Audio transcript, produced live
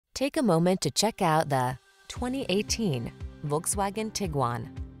Take a moment to check out the 2018 Volkswagen Tiguan.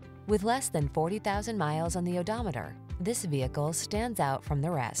 With less than 40,000 miles on the odometer, this vehicle stands out from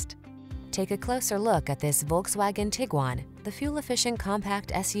the rest. Take a closer look at this Volkswagen Tiguan, the fuel-efficient compact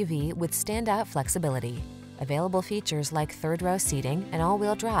SUV with standout flexibility. Available features like third-row seating and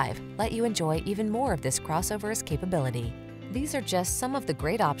all-wheel drive let you enjoy even more of this crossover's capability. These are just some of the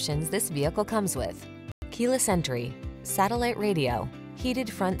great options this vehicle comes with: keyless entry, satellite radio, heated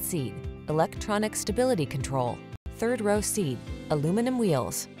front seat, electronic stability control, third-row seat, aluminum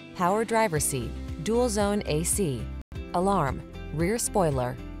wheels, power driver's seat, dual-zone AC, alarm, rear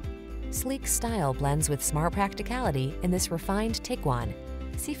spoiler. Sleek style blends with smart practicality in this refined Tiguan.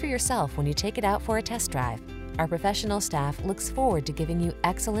 See for yourself when you take it out for a test drive. Our professional staff looks forward to giving you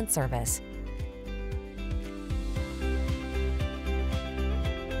excellent service.